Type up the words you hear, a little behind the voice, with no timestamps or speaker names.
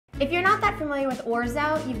If you're not that familiar with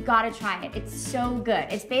orzo, you've got to try it. It's so good.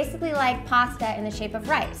 It's basically like pasta in the shape of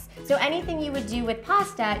rice. So anything you would do with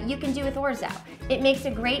pasta, you can do with orzo. It makes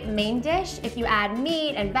a great main dish if you add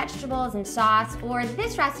meat and vegetables and sauce, or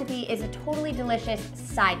this recipe is a totally delicious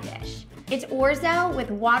side dish. It's orzo with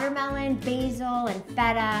watermelon, basil, and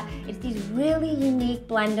feta. It's these really unique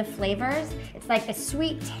blend of flavors. It's like a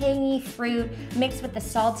sweet, tangy fruit mixed with the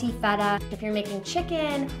salty feta. If you're making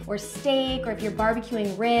chicken or steak, or if you're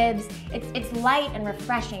barbecuing ribs, it's light and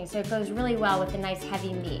refreshing, so it goes really well with the nice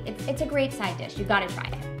heavy meat. It's a great side dish. You've got to try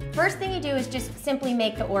it. First thing you do is just simply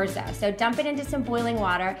make the orzo. So dump it into some boiling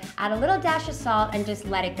water, add a little dash of salt, and just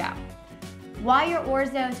let it go. While your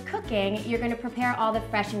orzo is cooking, you're gonna prepare all the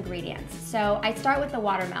fresh ingredients. So I start with the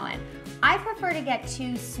watermelon. I prefer to get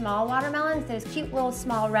 2 small watermelons, those cute little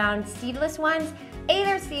small round seedless ones. A,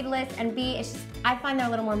 they're seedless, and B, I find they're a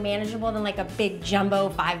little more manageable than like a big jumbo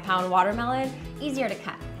 5-pound watermelon, easier to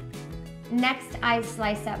cut. Next, I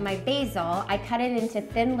slice up my basil. I cut it into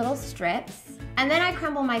thin little strips, and then I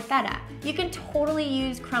crumble my feta. You can totally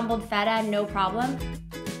use crumbled feta, no problem.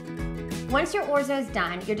 Once your orzo is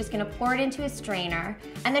done, you're just gonna pour it into a strainer,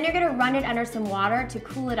 and then you're gonna run it under some water to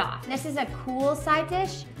cool it off. This is a cool side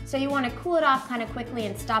dish, so you wanna cool it off kind of quickly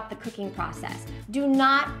and stop the cooking process. Do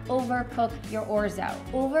not overcook your orzo.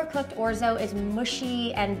 Overcooked orzo is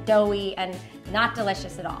mushy and doughy and not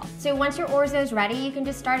delicious at all. So once your orzo is ready, you can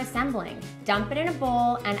just start assembling. Dump it in a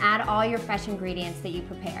bowl and add all your fresh ingredients that you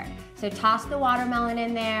prepared. So toss the watermelon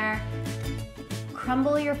in there,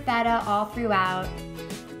 crumble your feta all throughout,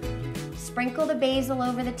 sprinkle the basil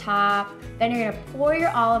over the top, then you're gonna pour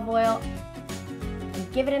your olive oil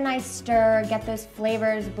and give it a nice stir, get those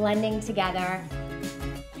flavors blending together.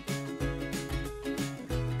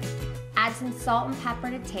 Add some salt and pepper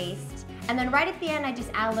to taste, and then right at the end I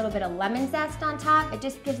just add a little bit of lemon zest on top. It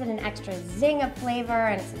just gives it an extra zing of flavor,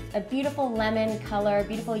 and it's a beautiful lemon color,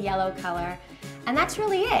 beautiful yellow color. And that's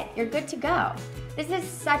really it, you're good to go. This is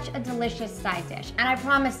such a delicious side dish, and I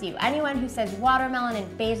promise you, anyone who says watermelon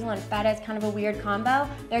and basil and feta is kind of a weird combo,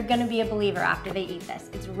 they're gonna be a believer after they eat this.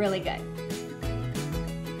 It's really good.